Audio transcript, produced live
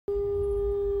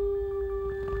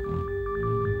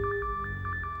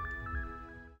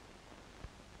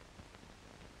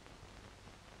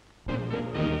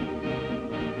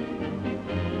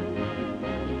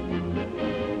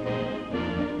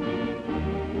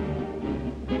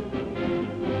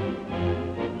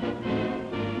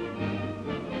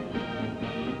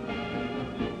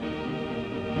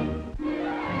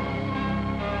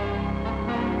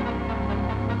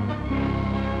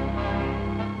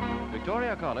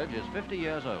College is 50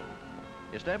 years old.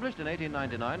 Established in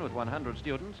 1899 with 100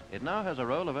 students, it now has a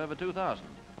roll of over 2,000,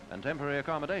 and temporary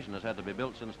accommodation has had to be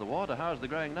built since the war to house the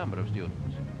growing number of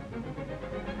students.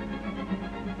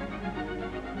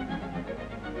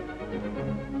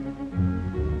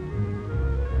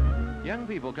 Young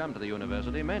people come to the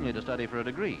university mainly to study for a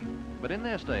degree, but in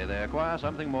their stay they acquire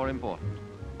something more important,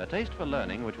 a taste for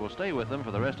learning which will stay with them for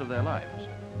the rest of their lives.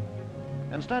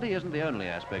 And study isn't the only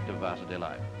aspect of varsity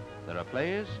life. There are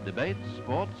plays, debates,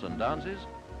 sports and dances,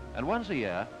 and once a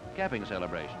year, capping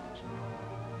celebrations.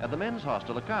 At the men's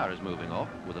hostel, a car is moving off,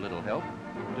 with a little help,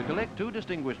 to collect 2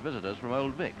 distinguished visitors from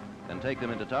Old Vic and take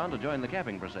them into town to join the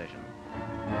capping procession.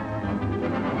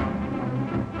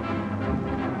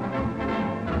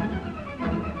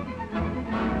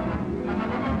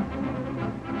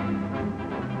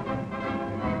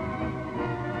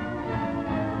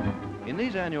 In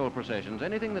these annual processions,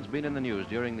 anything that's been in the news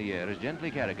during the year is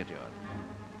gently caricatured.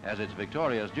 As it's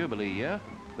Victoria's Jubilee year,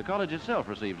 the college itself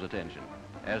receives attention,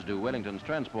 as do Wellington's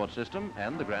transport system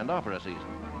and the Grand Opera season.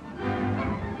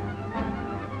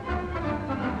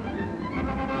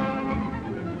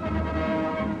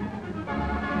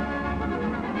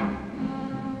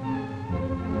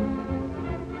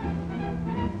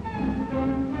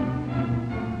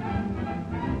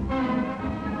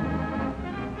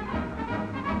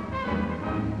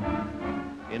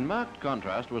 In marked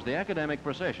contrast was the academic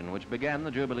procession which began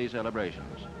the Jubilee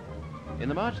celebrations. In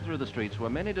the march through the streets were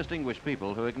many distinguished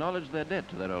people who acknowledged their debt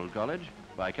to their old college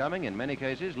by coming, in many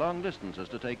cases, long distances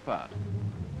to take part.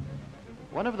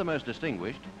 One of the most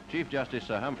distinguished, Chief Justice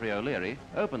Sir Humphrey O'Leary,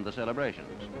 opened the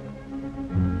celebrations.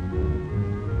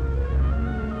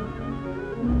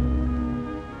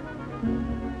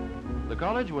 The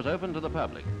college was open to the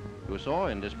public, who saw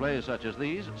in displays such as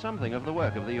these something of the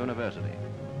work of the university.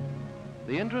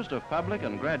 The interest of public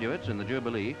and graduates in the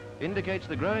Jubilee indicates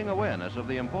the growing awareness of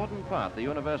the important part the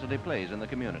university plays in the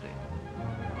community.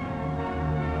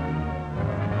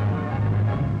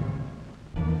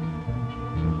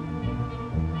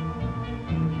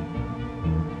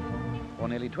 For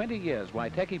nearly 20 years,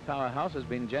 Waitaki Powerhouse has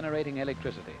been generating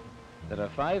electricity. There are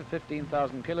 5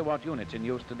 15,000 kilowatt units in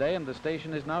use today, and the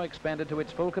station is now expanded to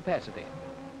its full capacity.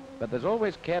 But there's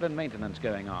always care and maintenance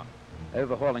going on,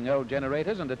 overhauling old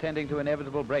generators and attending to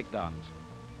inevitable breakdowns.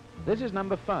 This is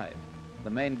number 5. The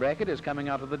main bracket is coming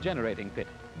out of the generating pit.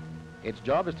 Its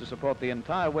job is to support the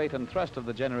entire weight and thrust of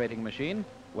the generating machine,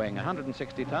 weighing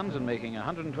 160 tons and making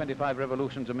 125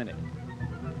 revolutions a minute.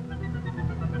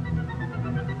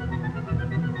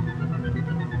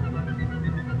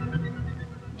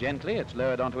 Gently, it's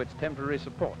lowered onto its temporary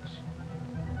supports.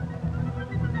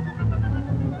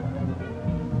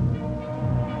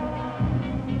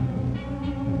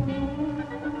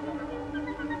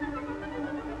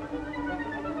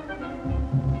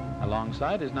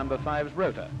 Alongside is number 5's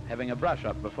rotor, having a brush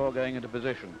up before going into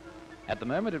position. At the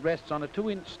moment, it rests on a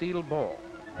 2-inch steel ball.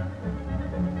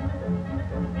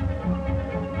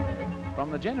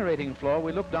 From the generating floor,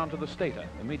 we look down to the stator,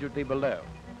 immediately below.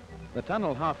 The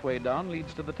tunnel halfway down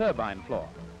leads to the turbine floor.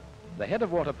 The head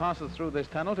of water passes through this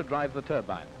tunnel to drive the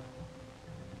turbine.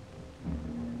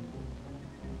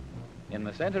 In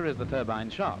the center is the turbine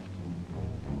shaft.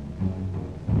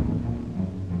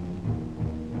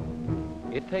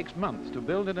 It takes months to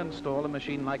build and install a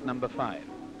machine like number 5.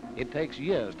 It takes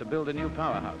years to build a new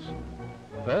powerhouse.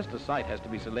 First, a site has to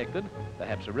be selected,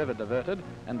 perhaps a river diverted,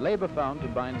 and labor found to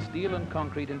bind steel and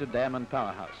concrete into dam and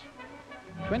powerhouse.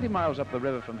 20 miles up the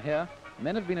river from here,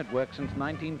 men have been at work since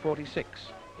 1946,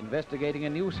 investigating a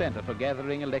new center for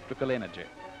gathering electrical energy.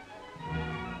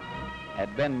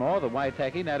 At Benmore, the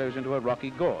Waitaki narrows into a rocky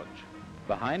gorge.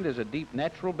 Behind is a deep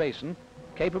natural basin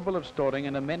capable of storing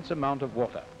an immense amount of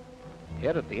water.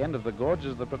 Here at the end of the gorge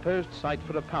is the proposed site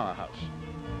for a powerhouse.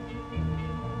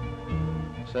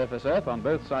 Surface earth on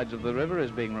both sides of the river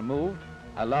is being removed,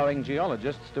 allowing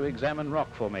geologists to examine rock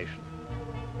formation.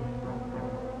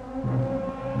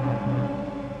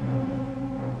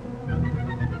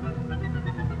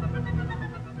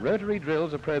 Rotary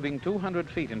drills are probing 200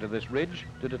 feet into this ridge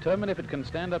to determine if it can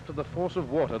stand up to the force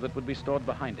of water that would be stored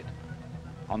behind it.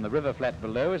 On the river flat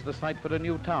below is the site for a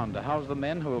new town to house the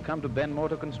men who will come to Benmore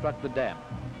to construct the dam.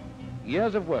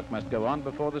 Years of work must go on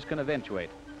before this can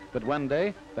eventuate, but one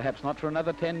day, perhaps not for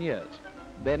another 10 years,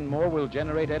 Benmore will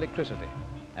generate electricity,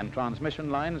 and transmission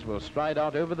lines will stride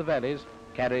out over the valleys,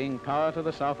 carrying power to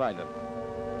the South Island.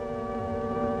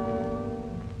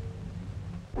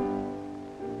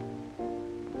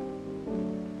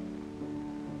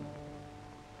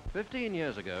 "15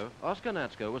 years ago, Oscar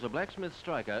Natsko was a blacksmith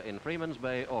striker in Freeman's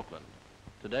Bay, Auckland.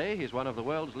 Today, he's one of the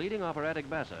world's leading operatic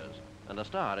bassos, and a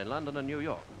star in London and New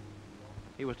York.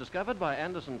 He was discovered by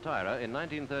Anderson Tyrer in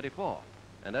 1934,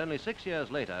 and only 6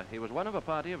 years later, he was one of a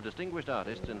party of distinguished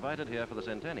artists invited here for the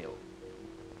centennial.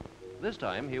 This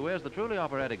time, he wears the truly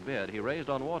operatic beard he raised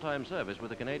on wartime service with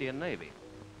the Canadian Navy.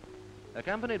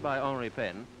 Accompanied by Henri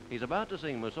Penn, he's about to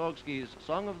sing Mussorgsky's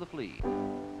Song of the Flea.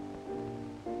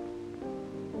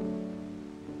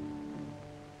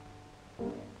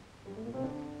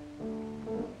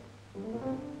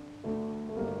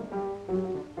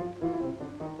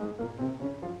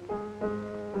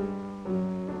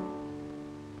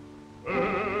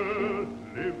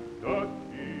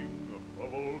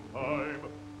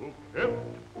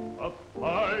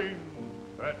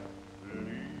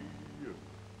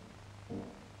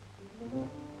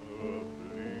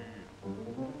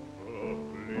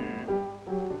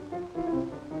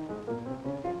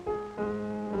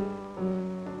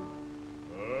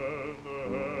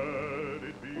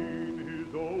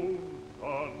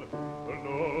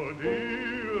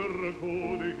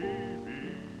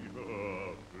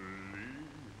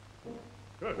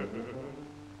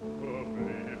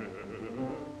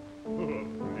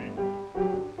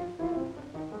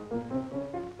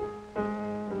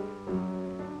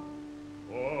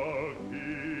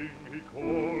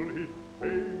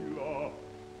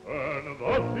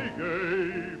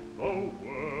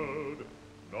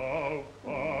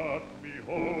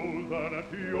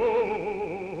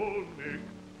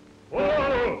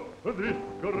 This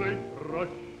great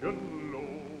Russian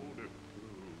lord,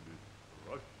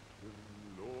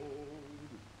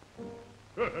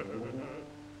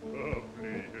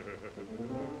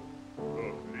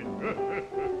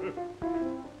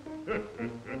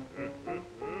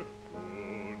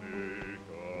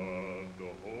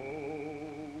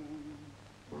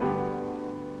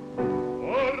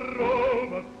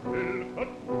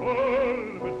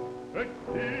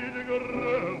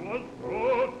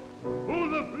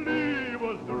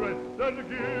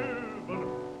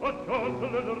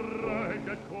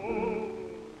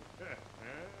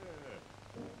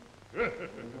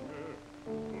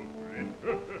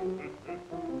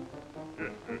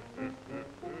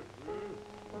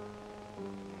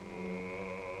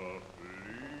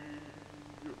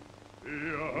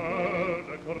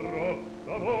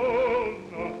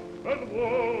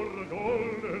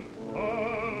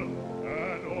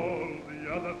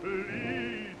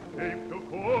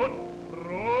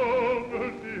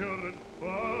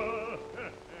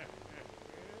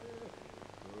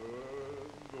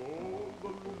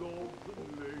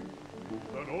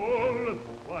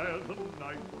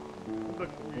 the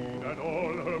queen and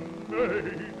all her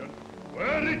maidens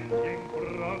were issuing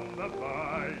from the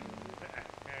fight.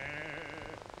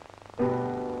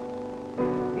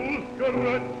 Whose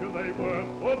scratch they were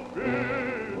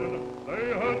forbidden, they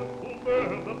had to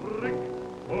bear the brick.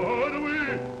 But we,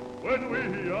 when we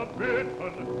are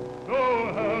bitten, know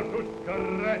how to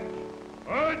scratch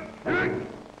a chick.